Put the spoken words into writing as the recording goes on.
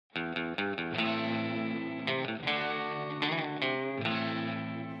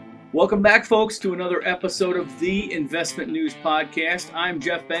Welcome back, folks, to another episode of the Investment News Podcast. I'm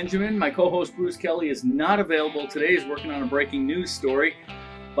Jeff Benjamin. My co-host Bruce Kelly is not available today. He's working on a breaking news story.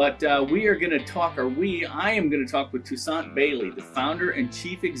 But I am going to talk with Toussaint Bailey, the founder and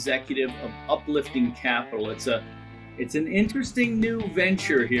chief executive of Uplifting Capital. It's an interesting new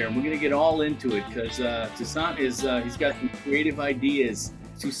venture here, and we're going to get all into it because Toussaint he's got some creative ideas.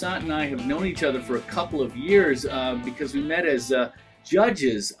 Toussaint and I have known each other for a couple of years because we met as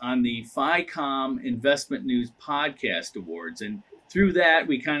judges on the FICOM Investment News Podcast Awards. And through that,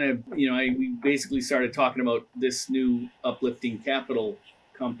 we we basically started talking about this new Uplifting Capital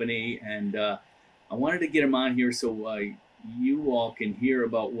company. And I wanted to get him on here so you all can hear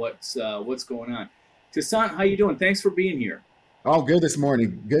about what's going on. Toussaint, how you doing? Thanks for being here. All good this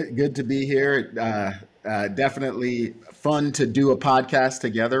morning. Good to be here. Definitely fun to do a podcast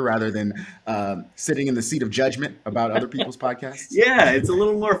together rather than sitting in the seat of judgment about other people's podcasts. Yeah, it's a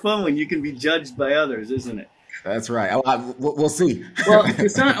little more fun when you can be judged by others, isn't it? That's right. We'll see. Well,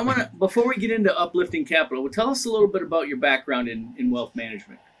 Toussaint, before we get into Uplifting Capital, tell us a little bit about your background in wealth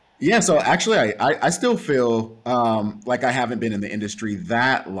management. Yeah, so actually, I still feel like I haven't been in the industry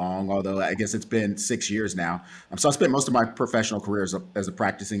that long, although I guess it's been 6 years now. So I spent most of my professional career as a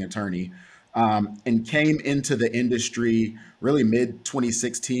practicing attorney and came into the industry really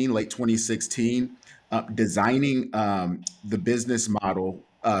mid-2016, late 2016, designing the business model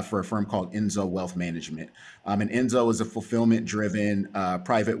for a firm called Enzo Wealth Management. And Enzo is a fulfillment-driven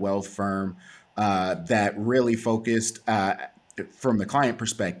private wealth firm that really focused from the client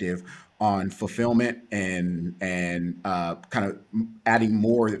perspective on fulfillment and kind of adding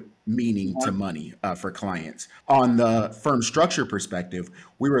more meaning to money for clients. On the firm structure perspective,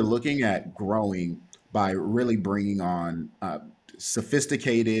 we were looking at growing by really bringing on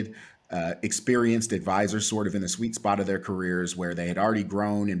sophisticated, experienced advisors sort of in the sweet spot of their careers where they had already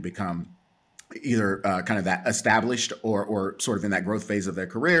grown and become either kind of that established or sort of in that growth phase of their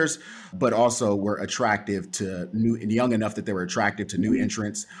careers, but also were attractive to new and young enough that they were attractive to new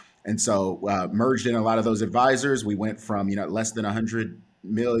entrants. And so merged in a lot of those advisors. We went from, less than 100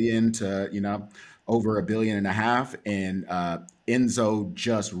 million to, over $1.5 billion. And Enzo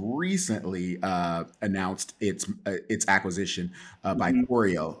just recently announced its acquisition by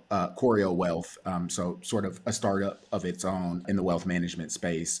Corio Wealth. So sort of a startup of its own in the wealth management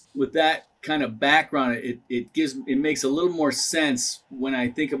space. With that kind of background, it makes a little more sense when I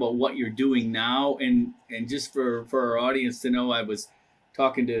think about what you're doing now. And just for our audience to know, I was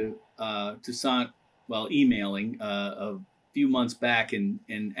talking to Toussaint, emailing a few months back and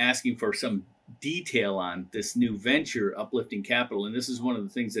asking for some detail on this new venture, Uplifting Capital. And this is one of the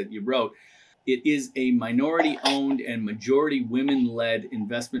things that you wrote. It is a minority-owned and majority women-led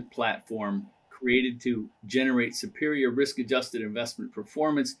investment platform created to generate superior risk-adjusted investment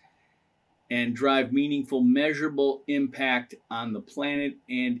performance and drive meaningful, measurable impact on the planet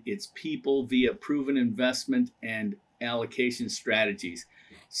and its people via proven investment and allocation strategies.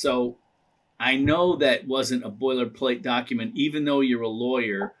 So I know that wasn't a boilerplate document, even though you're a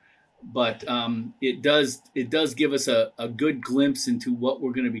lawyer, but it does give us a good glimpse into what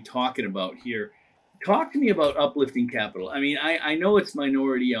we're going to be talking about here. Talk to me about Uplifting Capital. I mean, I know it's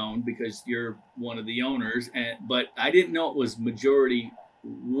minority owned because you're one of the owners, but I didn't know it was majority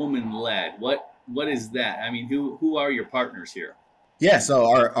woman led. What is that? I mean, who are your partners here? Yeah, so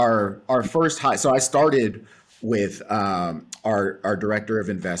our first hire. So I started with our director of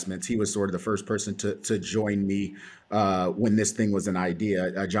investments. He was sort of the first person to join me when this thing was an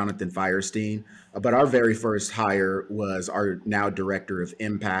idea, Jonathan Firestein. But our very first hire was our now director of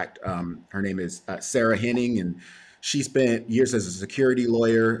impact. Her name is Sarah Henning, and she spent years as a security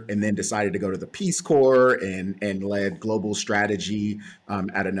lawyer and then decided to go to the Peace Corps and led global strategy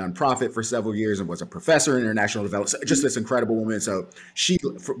at a nonprofit for several years and was a professor in international development. Just this incredible woman. So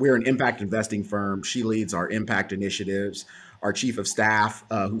we're an impact investing firm. She leads our impact initiatives. Our chief of staff,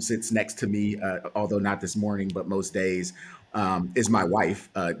 who sits next to me, although not this morning, but most days, is my wife,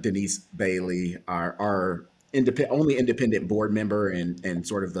 Denise Bailey, our only independent board member and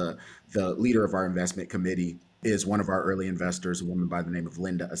sort of the leader of our investment committee. Is one of our early investors, a woman by the name of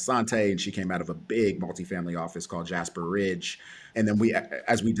Linda Asante, and she came out of a big multifamily office called Jasper Ridge. And then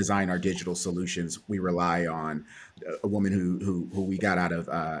as we design our digital solutions, we rely on a woman who we got out of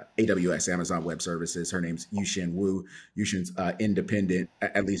AWS, Amazon Web Services. Her name's Yuxin Wu. Yuxin's independent,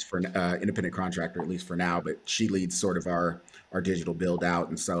 at least for independent contractor, at least for now, but she leads sort of our digital build out.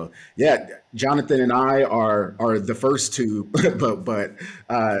 And so, yeah, Jonathan and I are the first two, but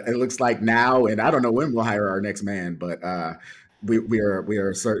it looks like now, and I don't know when we'll hire our next man, but we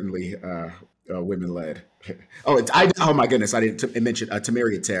are certainly women led. Oh my goodness, I didn't mention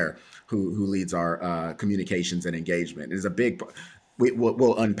Tamaria Terr, who leads our communications and engagement. It is a big.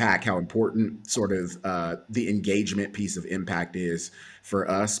 We'll unpack how important sort of the engagement piece of impact is for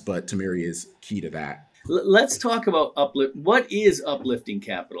us, but Tamaria is key to that. Let's talk about uplift. What is uplifting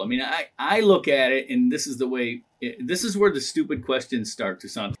capital? I mean, I look at it, and this is the way. This is where the stupid questions start,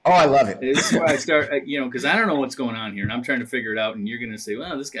 Toussaint. Oh, I love it. This is where I start, because I don't know what's going on here, and I'm trying to figure it out. And you're going to say,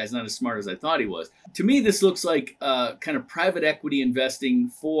 "Well, this guy's not as smart as I thought he was." To me, this looks like kind of private equity investing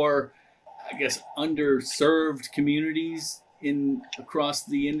for, I guess, underserved communities across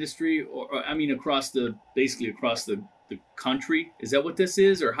the industry, or I mean, basically across the country. Is that what this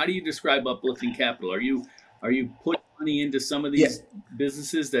is, or how do you describe uplifting capital? Are you putting money into some of these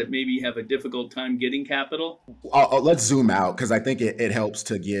businesses that maybe have a difficult time getting capital? Let's zoom out, because I think it helps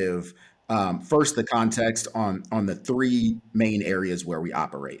to give first the context on the three main areas where we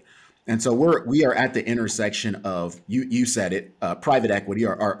operate. And so we are at the intersection of, you said it, private equity,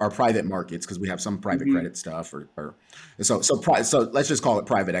 or our private markets, because we have some private credit stuff, so let's just call it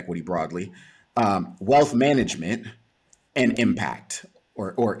private equity broadly, wealth management, and impact,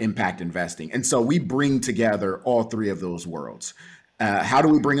 or impact investing. And so we bring together all three of those worlds. How do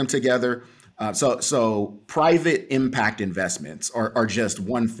we bring them together? So private impact investments are just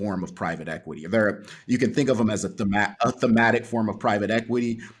one form of private equity. You can think of them as a thematic form of private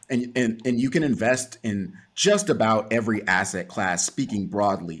equity, and you can invest in just about every asset class, speaking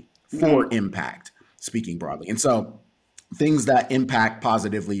broadly, for impact, speaking broadly. And so things that impact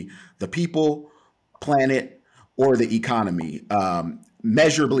positively the people, planet, or the economy,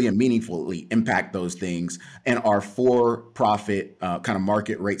 measurably and meaningfully impact those things, and our for-profit kind of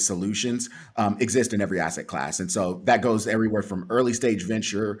market rate solutions exist in every asset class. And so that goes everywhere from early stage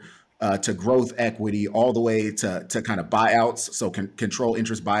venture to growth equity, all the way to kind of buyouts, so control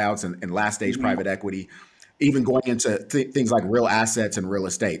interest buyouts, and last stage private equity, even going into things like real assets and real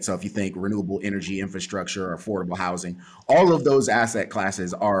estate. So if you think renewable energy infrastructure or affordable housing, all of those asset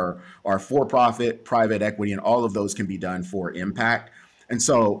classes are for-profit, private equity, and all of those can be done for impact. And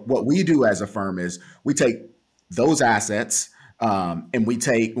so what we do as a firm is we take those assets and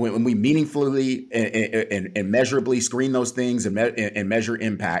when we meaningfully and measurably screen those things and measure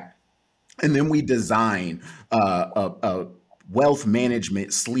impact, and then we design a wealth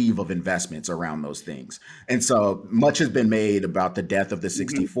management sleeve of investments around those things. And so much has been made about the death of the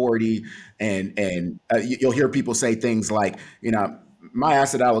 60-40, and you'll hear people say things like, my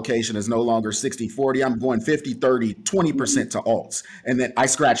asset allocation is no longer 60-40. I'm going 50-30, 20% to alts. And then I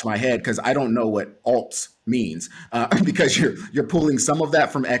scratch my head because I don't know what alts means, because you're pulling some of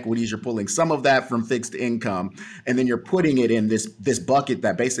that from equities, you're pulling some of that from fixed income, and then you're putting it in this bucket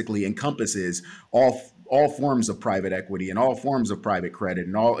that basically encompasses all forms of private equity and all forms of private credit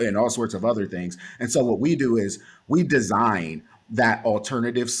and all sorts of other things. And so what we do is we design that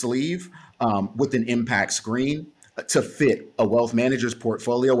alternative sleeve with an impact screen to fit a wealth manager's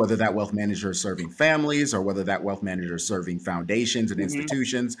portfolio, whether that wealth manager is serving families or whether that wealth manager is serving foundations and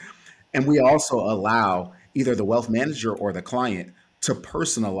institutions. And we also allow either the wealth manager or the client to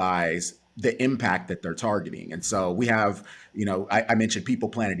personalize the impact that they're targeting. And so we have, I mentioned people,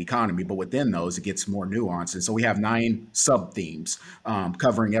 planet, economy, but within those, it gets more nuanced. And so we have 9 sub themes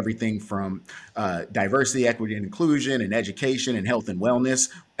covering everything from diversity, equity, and inclusion, and education, and health and wellness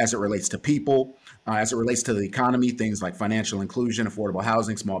as it relates to people, as it relates to the economy, things like financial inclusion, affordable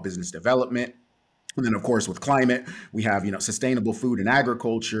housing, small business development. And then, of course, with climate, we have, sustainable food and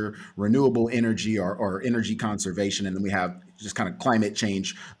agriculture, renewable energy or energy conservation, and then we have just kind of climate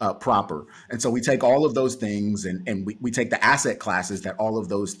change proper. And so we take all of those things and we take the asset classes that all of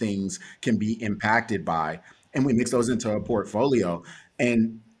those things can be impacted by, and we mix those into a portfolio.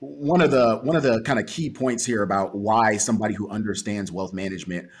 And one of the kind of key points here about why somebody who understands wealth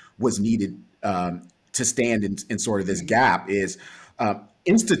management was needed to stand in sort of this gap is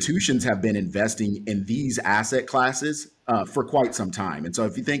institutions have been investing in these asset classes for quite some time. And so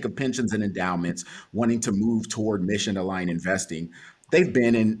if you think of pensions and endowments wanting to move toward mission-aligned investing, they've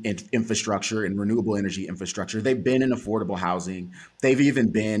been in infrastructure and renewable energy infrastructure. They've been in affordable housing. They've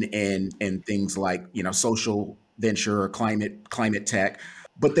even been in things like, social venture or climate tech.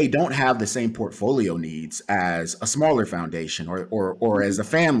 But they don't have the same portfolio needs as a smaller foundation or as a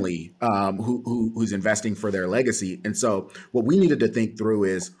family who's investing for their legacy. And so what we needed to think through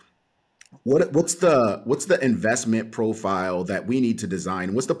is what's the investment profile that we need to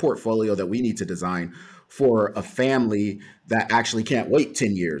design? What's the portfolio that we need to design for a family that actually can't wait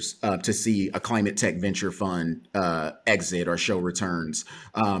 10 years to see a climate tech venture fund exit or show returns?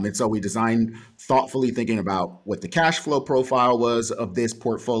 And so we designed thoughtfully, thinking about what the cash flow profile was of this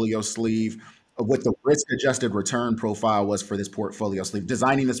portfolio sleeve, what the risk adjusted return profile was for this portfolio sleeve,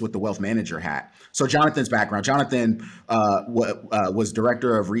 designing this with the wealth manager hat. So Jonathan's background, Jonathan was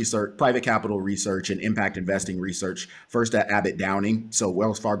director of research, private capital research and impact investing research, first at Abbott Downing, so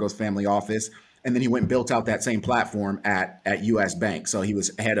Wells Fargo's family office. And then he went and built out that same platform at US Bank. So he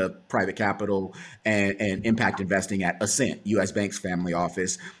was head of private capital and impact investing at Ascent, US Bank's family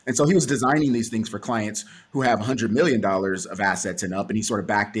office. And so he was designing these things for clients who have $100 million of assets and up. And he sort of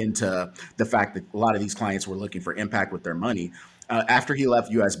backed into the fact that a lot of these clients were looking for impact with their money. After he left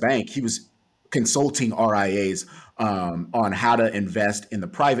US Bank, he was consulting RIAs on how to invest in the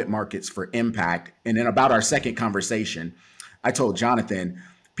private markets for impact. And then about our second conversation, I told Jonathan,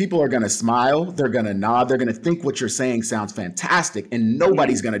 people are going to smile, they're going to nod, they're going to think what you're saying sounds fantastic, and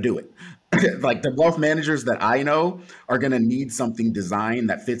nobody's going to do it. Like the wealth managers that I know are going to need something designed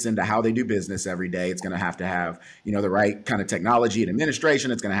that fits into how they do business every day. It's going to have, the right kind of technology and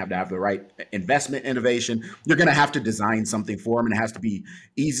administration. It's going to have the right investment innovation. You're going to have to design something for them, and it has to be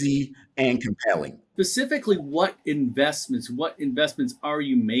easy and compelling. Specifically, what investments are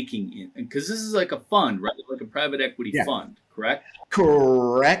you making in? Because this is like a fund, right? Like a private equity fund, correct?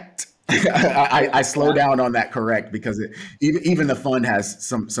 Correct. I slow down on that correct because even the fund has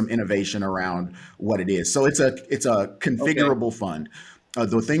some innovation around what it is. So it's a configurable fund.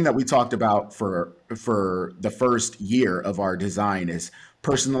 The thing that we talked about for the first year of our design is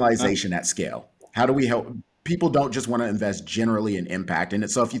personalization at scale. How do we help? People don't just want to invest generally in impact. And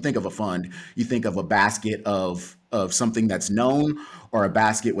so if you think of a fund, you think of a basket of something that's known or a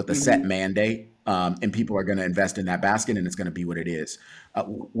basket with a set mandate. And people are going to invest in that basket, and it's going to be what it is.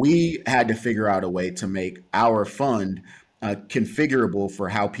 We had to figure out a way to make our fund configurable for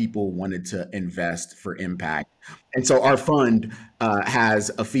how people wanted to invest for impact. And so our fund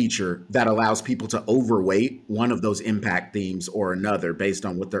has a feature that allows people to overweight one of those impact themes or another based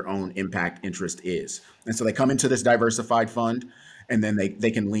on what their own impact interest is. And so they come into this diversified fund, and then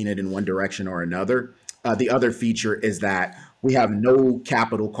they can lean it in one direction or another. The other feature is that we have no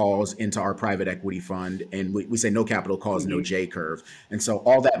capital calls into our private equity fund. And we say no capital calls, no J curve. And so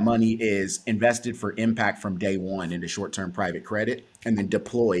all that money is invested for impact from day one into short-term private credit and then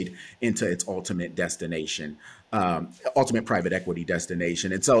deployed into its ultimate destination, ultimate private equity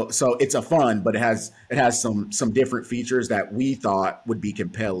destination. And so it's a fund, but it has some different features that we thought would be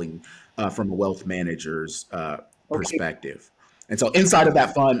compelling from a wealth manager's perspective. And so inside of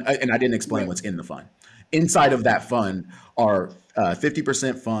that fund, and I didn't explain what's in the fund. Inside of that fund are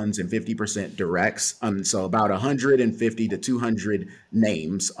 50% funds and 50% directs. So about 150 to 200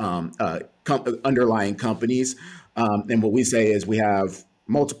 names, underlying companies. And what we say is we have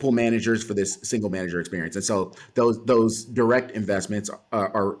multiple managers for this single manager experience. And so those direct investments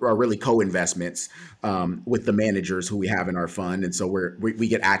are really co-investments with the managers who we have in our fund. And so we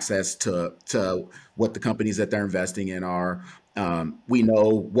get access to what the companies that they're investing in are. We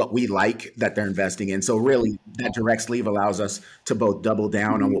know what we like that they're investing in. So really that direct sleeve allows us to both double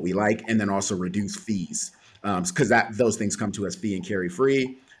down on what we like and then also reduce fees because those things come to us fee and carry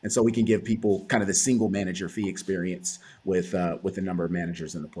free. And so we can give people kind of the single manager fee experience with a number of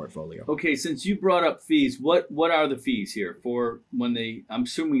managers in the portfolio. Okay, since you brought up fees, what are the fees here for when I'm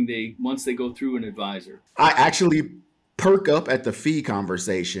assuming once they go through an advisor? I actually perk up at the fee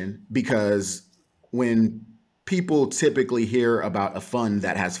conversation because when people typically hear about a fund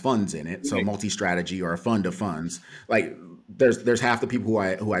that has funds in it, so multi-strategy or a fund of funds, like there's half the people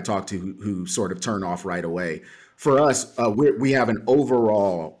who I talk to who sort of turn off right away. For us, we have an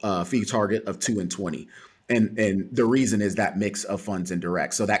overall fee target of 2 and 20. And the reason is that mix of funds and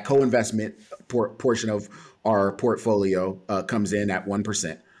direct. So that co-investment portion of our portfolio comes in at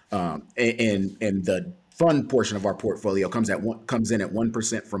 1%. And the fund portion of our portfolio comes in at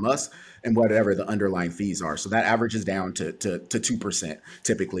 1% from us and whatever the underlying fees are. So that averages down to 2%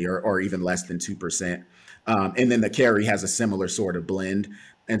 typically, or even less than 2%. And then the carry has a similar sort of blend.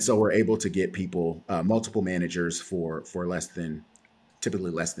 And so we're able to get people multiple managers for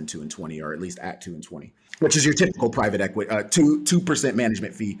typically less than 2 and 20, or at least at 2 and 20, which is your typical private equity, 2%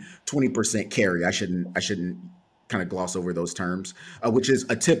 management fee, 20% carry. I shouldn't kind of gloss over those terms, which is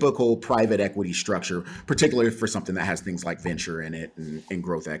a typical private equity structure, particularly for something that has things like venture in it and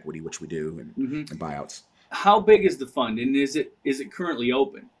growth equity, which we do, and buyouts. How big is the fund, and is it currently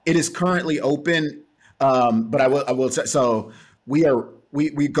open? It is currently open, but I will say, so we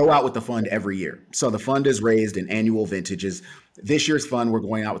go out with the fund every year. So the fund is raised in annual vintages. This year's fund, we're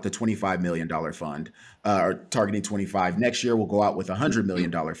going out with a $25 million fund, or targeting 25. Next year, we'll go out with a $100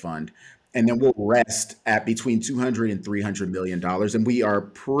 million fund. And then we'll rest at between $200 and $300 million. And we are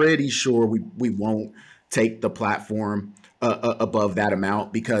pretty sure we won't take the platform above that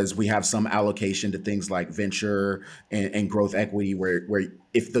amount because we have some allocation to things like venture and growth equity where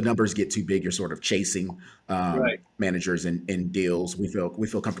if the numbers get too big, you're sort of chasing Right. managers and deals. We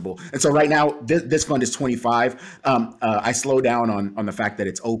feel comfortable. And so right now this fund is 25. I slow down on the fact that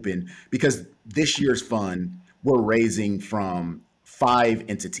it's open because this year's fund we're raising from 5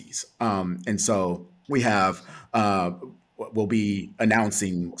 entities. And so we have we'll be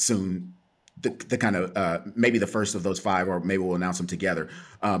announcing soon the kind of maybe the first of those 5, or maybe we'll announce them together.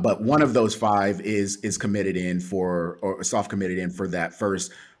 But one of those 5 is committed in for, or soft committed in for that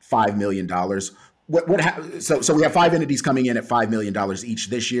first $5 million. So we have 5 entities coming in at $5 million each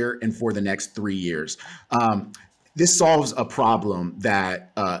this year and for the next 3 years. This solves a problem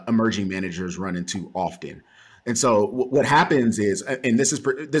that emerging managers run into often. And so what happens is, and this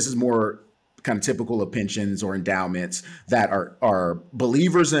is more kind of typical of pensions or endowments that are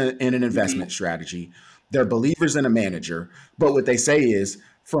believers in an investment strategy. They're believers in a manager. But what they say is,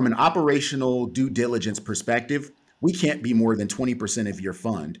 from an operational due diligence perspective, we can't be more than 20% of your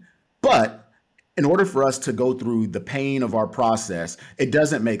fund. But in order for us to go through the pain of our process, it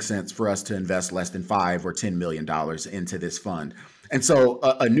doesn't make sense for us to invest less than $5 or $10 million into this fund. And so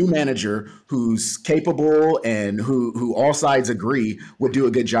a new manager who's capable and who all sides agree would do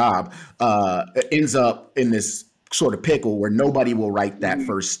a good job ends up in this sort of pickle where nobody will write that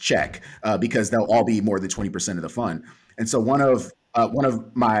first check because they'll all be more than 20% of the fund. And so one of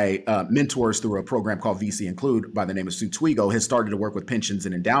my mentors through a program called VC Include by the name of Sue Twigo has started to work with pensions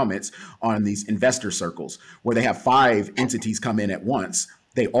and endowments on these investor circles where they have 5 entities come in at once.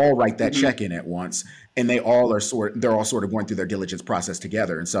 They all write that check in at once, and they're all sort of going through their diligence process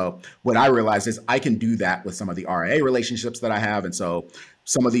together. And so what I realized is I can do that with some of the RIA relationships that I have. And so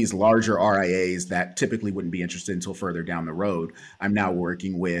some of these larger RIAs that typically wouldn't be interested until further down the road, I'm now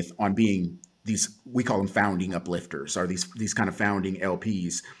working with on being these, we call them founding uplifters, or these kind of founding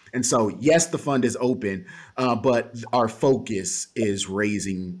LPs. And so, yes, the fund is open, but our focus is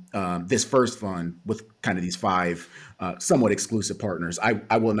raising this first fund with kind of these 5 somewhat exclusive partners.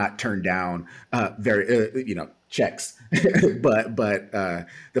 I will not turn down checks, but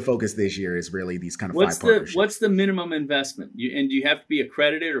the focus this year is really these kind of 5 partnerships. What's the minimum investment? Do you have to be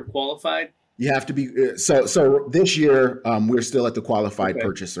accredited or qualified? You have to be so this year we're still at the qualified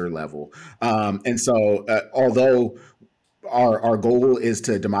purchaser level, and so although our goal is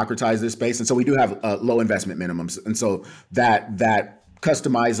to democratize this space, and so we do have low investment minimums, and so that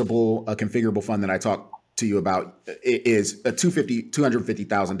customizable configurable fund that I talked to you about is a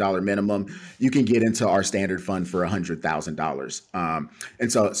 $250,000 minimum. You can get into our standard fund for $100,000,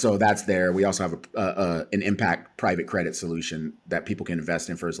 and so that's there. We also have an impact private credit solution that people can invest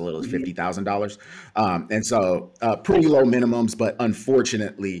in for as little as $50,000, and so pretty low minimums. But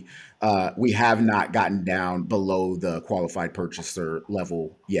unfortunately, we have not gotten down below the qualified purchaser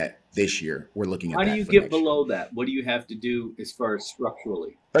level yet. This year, we're looking at. How do you get below that? What do you have to do as far as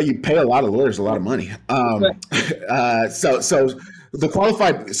structurally? You pay a lot of lawyers a lot of money. So the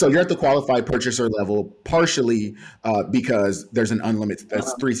qualified. So you're at the qualified purchaser level partially because there's an unlimited.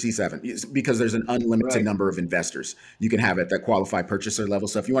 That's 3C7 because there's an unlimited number of investors you can have at that qualified purchaser level.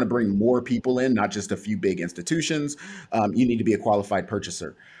 So if you want to bring more people in, not just a few big institutions, you need to be a qualified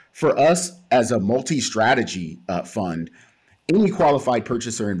purchaser. For us as a multi-strategy fund, any qualified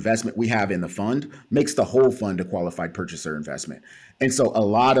purchaser investment we have in the fund makes the whole fund a qualified purchaser investment. And so a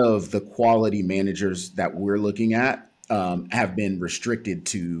lot of the quality managers that we're looking at have been restricted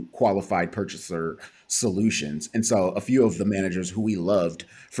to qualified purchaser solutions. And so a few of the managers who we loved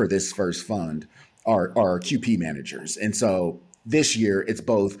for this first fund are QP managers. And so this year, it's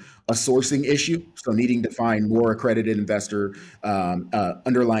both a sourcing issue, so needing to find more accredited investor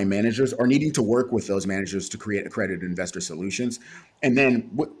underlying managers, or needing to work with those managers to create accredited investor solutions. And then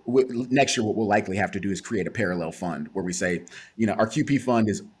next year, what we'll likely have to do is create a parallel fund where we say, our QP fund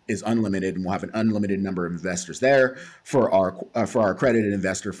is unlimited, and we'll have an unlimited number of investors there. For our accredited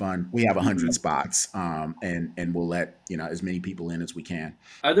investor fund, we have 100 spots, and we'll let as many people in as we can.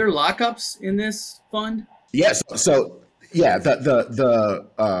 Are there lockups in this fund? Yes. Yeah,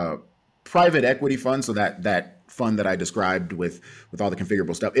 the private equity fund, so that fund that I described with all the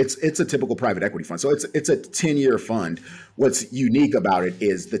configurable stuff, it's a typical private equity fund. So it's a 10-year fund. What's unique about it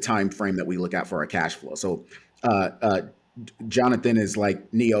is the time frame that we look at for our cash flow. So Jonathan is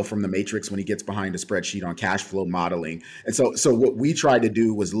like Neo from the Matrix when he gets behind a spreadsheet on cash flow modeling. And so what we tried to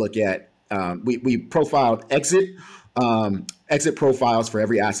do was look at we profiled exit profiles for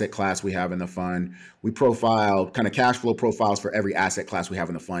every asset class we have in the fund. We profile kind of cash flow profiles for every asset class we have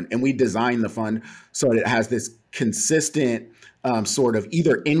in the fund. And we designed the fund so that it has this consistent sort of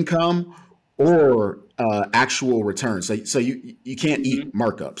either income or actual returns. So you can't Mm-hmm. eat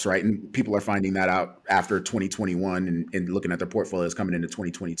markups, right? And people are finding that out after 2021 and looking at their portfolios coming into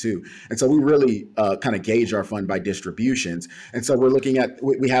 2022. And so we really kind of gauge our fund by distributions. And so we're looking at,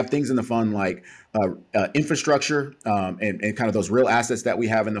 we have things in the fund like infrastructure and kind of those real assets that we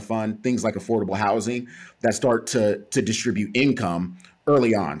have in the fund, things like affordable housing that start to distribute income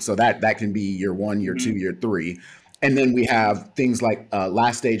early on. So that can be year one, year two, year three. And then we have things like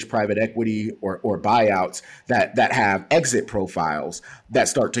last stage private equity or buyouts that have exit profiles that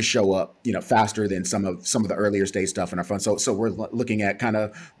start to show up, faster than some of the earlier stage stuff in our fund. So we're looking at kind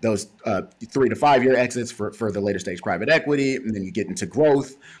of those 3 to 5 year exits for the later stage private equity, and then you get into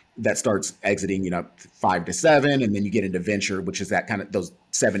growth that starts exiting, 5 to 7, and then you get into venture, which is that kind of those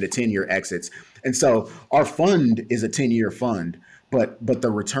 7 to 10 year exits. And so our fund is a 10-year fund, but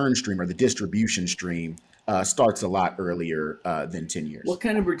the return stream or the distribution stream starts a lot earlier than 10 years. What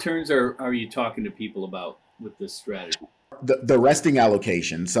kind of returns are you talking to people about with this strategy? The resting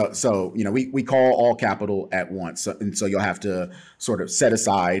allocation. So we call all capital at once. And so you'll have to sort of set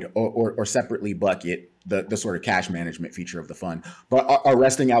aside or separately bucket the sort of cash management feature of the fund. But our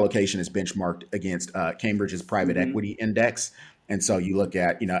resting allocation is benchmarked against Cambridge's private equity index. And so you look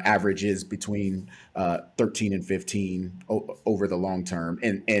at, averages between 13 and 15 over the long term.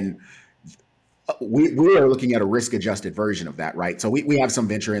 And we are looking at a risk-adjusted version of that, right? So we have some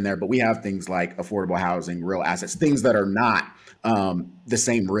venture in there, but we have things like affordable housing, real assets, things that are not the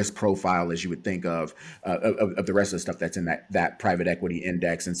same risk profile as you would think of the rest of the stuff that's in that private equity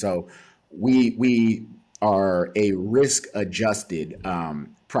index. And so we are a risk-adjusted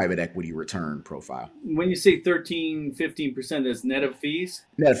private equity return profile. When you say 13, 15%, that's net of fees?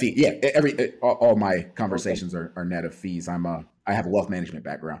 Net of fees, yeah. All my conversations are net of fees. I have a wealth management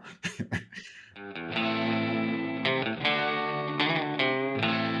background.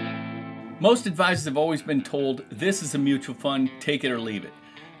 Most advisors have always been told this is a mutual fund, take it or leave it.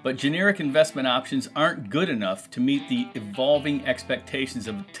 But generic investment options aren't good enough to meet the evolving expectations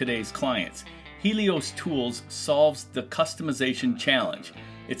of today's clients. Helios Tools solves the customization challenge.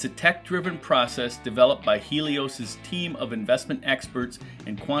 It's a tech-driven process developed by Helios' team of investment experts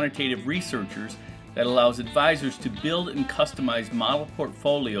and quantitative researchers that allows advisors to build and customize model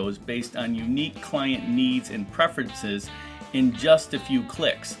portfolios based on unique client needs and preferences in just a few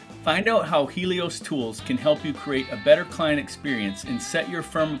clicks. Find out how Helios Tools can help you create a better client experience and set your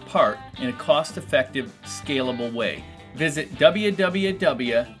firm apart in a cost-effective, scalable way. Visit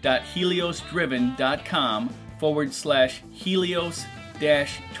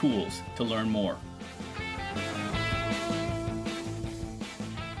www.heliosdriven.com/Helios-tools to learn more.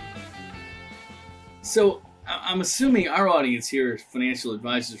 So I'm assuming our audience here is financial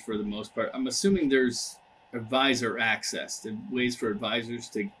advisors for the most part. I'm assuming there's advisor access, ways for advisors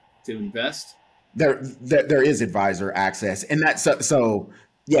to invest. There is advisor access, and that's so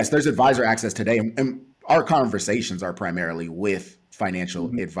yes, there's advisor access today, and our conversations are primarily with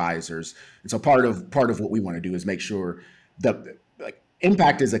financial advisors. And so part of what we want to do is make sure the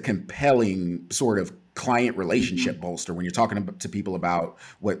impact is a compelling sort of client relationship bolster when you're talking to people about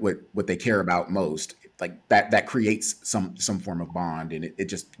what they care about most. Like that creates some form of bond, and it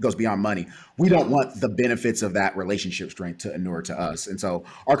just goes beyond money. We don't want the benefits of that relationship strength to inure to us. And so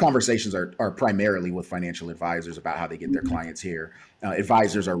our conversations are primarily with financial advisors about how they get their clients here.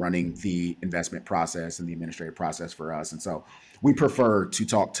 Advisors are running the investment process and the administrative process for us. And so we prefer to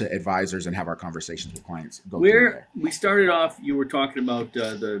talk to advisors and have our conversations with clients. Where we started off, you were talking about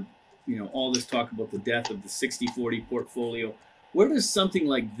all this talk about the death of the 60-40 portfolio. Where does something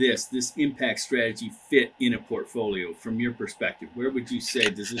like this impact strategy fit in a portfolio from your perspective? Where would you say,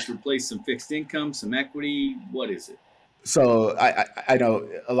 does this replace some fixed income, some equity? What is it? So I know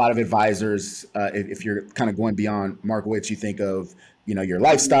a lot of advisors, if you're kind of going beyond Markowitz, you think of, your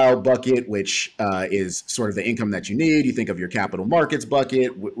lifestyle bucket, which is sort of the income that you need. You think of your capital markets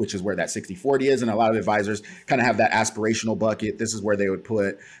bucket, which is where that 60-40 is. And a lot of advisors kind of have that aspirational bucket. This is where they would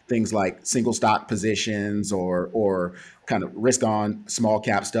put things like single stock positions or kind of risk on small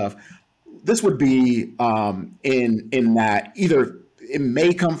cap stuff. This would be in that either it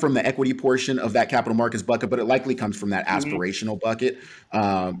may come from the equity portion of that capital markets bucket, but it likely comes from that aspirational bucket.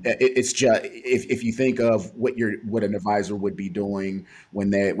 It's just if you think of what an advisor would be doing when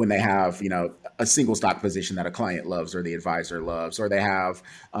they have a single stock position that a client loves or the advisor loves, or they have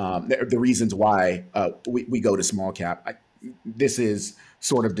the reasons why we go to small cap. This is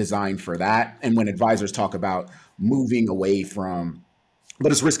sort of designed for that. And when advisors talk about moving away from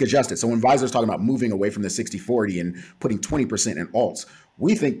but it's risk adjusted. So when advisors talking about moving away from the 60-40 and putting 20% in alts,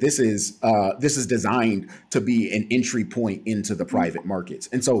 we think this is designed to be an entry point into the private markets.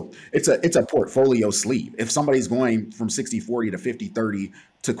 And so it's a portfolio sleeve. If somebody's going from 60-40 to 50-30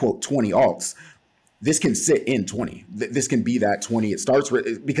 to quote 20 alts, this can sit in 20. This can be that 20. It starts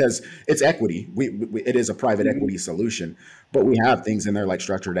with, because it's equity. It is a private equity solution, but we have things in there like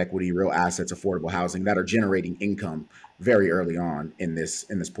structured equity, real assets, affordable housing that are generating income very early on in this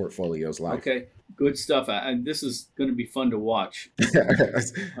portfolio's life. Okay, good stuff. This is going to be fun to watch.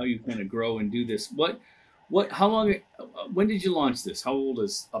 How you kind of grow and do this. How long? When did you launch this? How old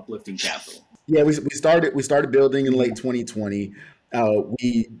is Uplifting Capital? Yeah, we started building in late 2020.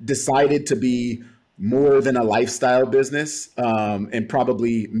 We decided to be more than a lifestyle business, and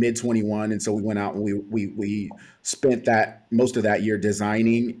probably mid 21. And so we went out and we spent most of that year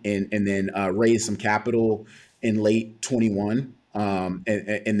designing and then raised some capital in late 21,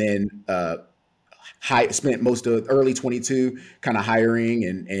 and then spent most of early 22 kind of hiring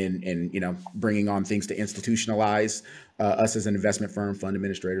and bringing on things to institutionalize us as an investment firm, fund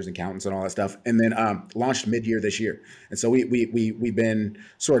administrators, accountants, and all that stuff, and then launched mid-year this year. And so we've been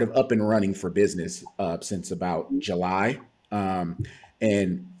sort of up and running for business since about July,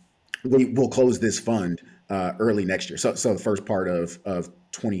 and we will close this fund early next year. So the first part of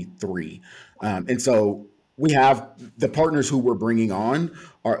 23, and so we have the partners who we're bringing on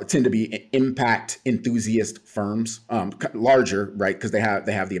tend to be impact enthusiast firms, larger, right? Because they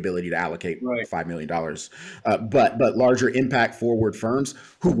have the ability to allocate $5 million, but larger impact forward firms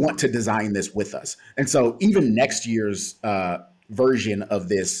who want to design this with us. And so even next year's version of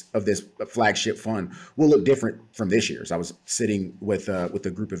this flagship fund will look different from this year's. I was sitting with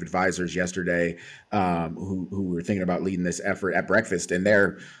a group of advisors yesterday who were thinking about leading this effort at breakfast, and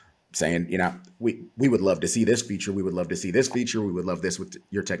they're saying, we would love to see this feature. We would love to see this feature. We would love this with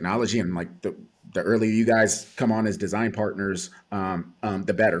your technology. And like the earlier you guys come on as design partners,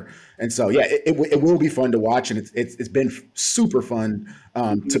 the better. And so, yeah, it will be fun to watch. And it's been super fun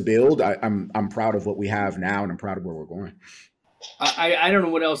to build. I'm proud of what we have now, and I'm proud of where we're going. I don't know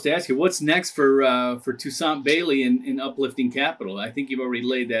what else to ask you. What's next for Toussaint Bailey in Uplifting Capital? I think you've already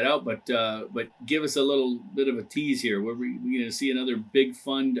laid that out, but give us a little bit of a tease here. We're going to see another big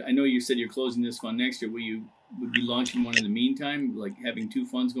fund. I know you said you're closing this fund next year. Would be launching one in the meantime, like having two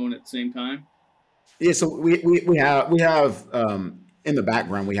funds going at the same time? Yeah. So we have in the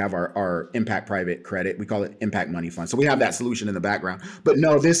background, we have our impact private credit. We call it impact money fund. So we have that solution in the background. But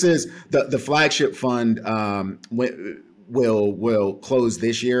no, this is the flagship fund. Will close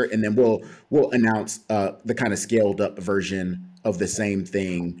this year, and then we'll announce the kind of scaled up version of the same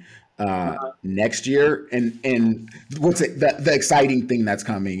thing next year. And what's the exciting thing that's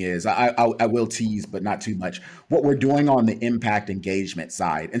coming is I will tease, but not too much, what we're doing on the impact engagement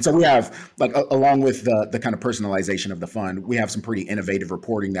side. And so we have, like, along with the kind of personalization of the fund, we have some pretty innovative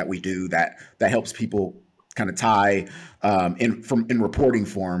reporting that we do that helps people kind of tie in reporting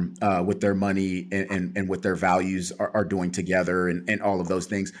form with their money and what their values are doing together and all of those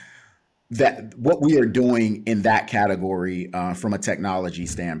things. That what we are doing in that category from a technology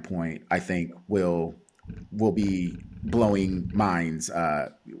standpoint, I think will be blowing minds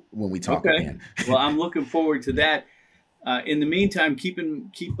when we talk again. Well, I'm looking forward to that. In the meantime, keep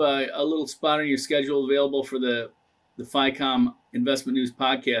a little spot on your schedule available for the FICOM Investment News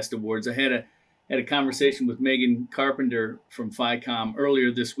Podcast Awards. I had a conversation with Megan Carpenter from FICOM earlier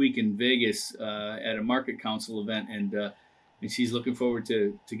this week in Vegas at a Market Council event, and she's looking forward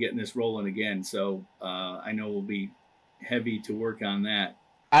to getting this rolling again. So I know we'll be heavy to work on that.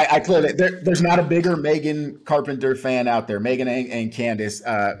 I clearly there's not a bigger Megan Carpenter fan out there, Megan and Candace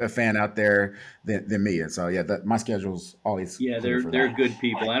a fan out there than me. And so yeah, my schedule's always they're good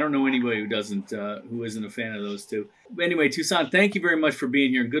people. I don't know anybody who isn't a fan of those two. But anyway, Toussaint, thank you very much for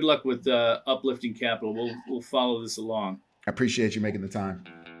being here, and good luck with Uplifting Capital. We'll follow this along. I appreciate you making the time.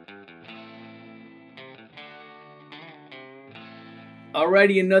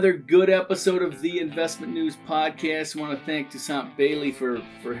 Alrighty, another good episode of the Investment News Podcast. I want to thank Toussaint Bailey for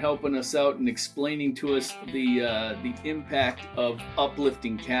helping us out and explaining to us the impact of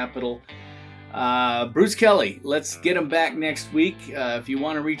Uplifting Capital. Bruce Kelly, let's get him back next week. If you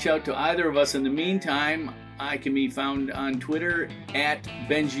want to reach out to either of us in the meantime, I can be found on Twitter at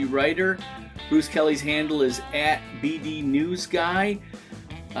Benji Writer. Bruce Kelly's handle is at BD News Guy.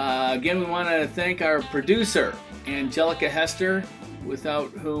 Again, we want to thank our producer, Angelica Hester, without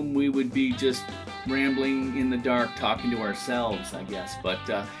whom we would be just rambling in the dark, talking to ourselves, I guess. But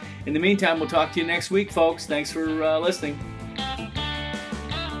in the meantime, we'll talk to you next week, folks. Thanks for listening.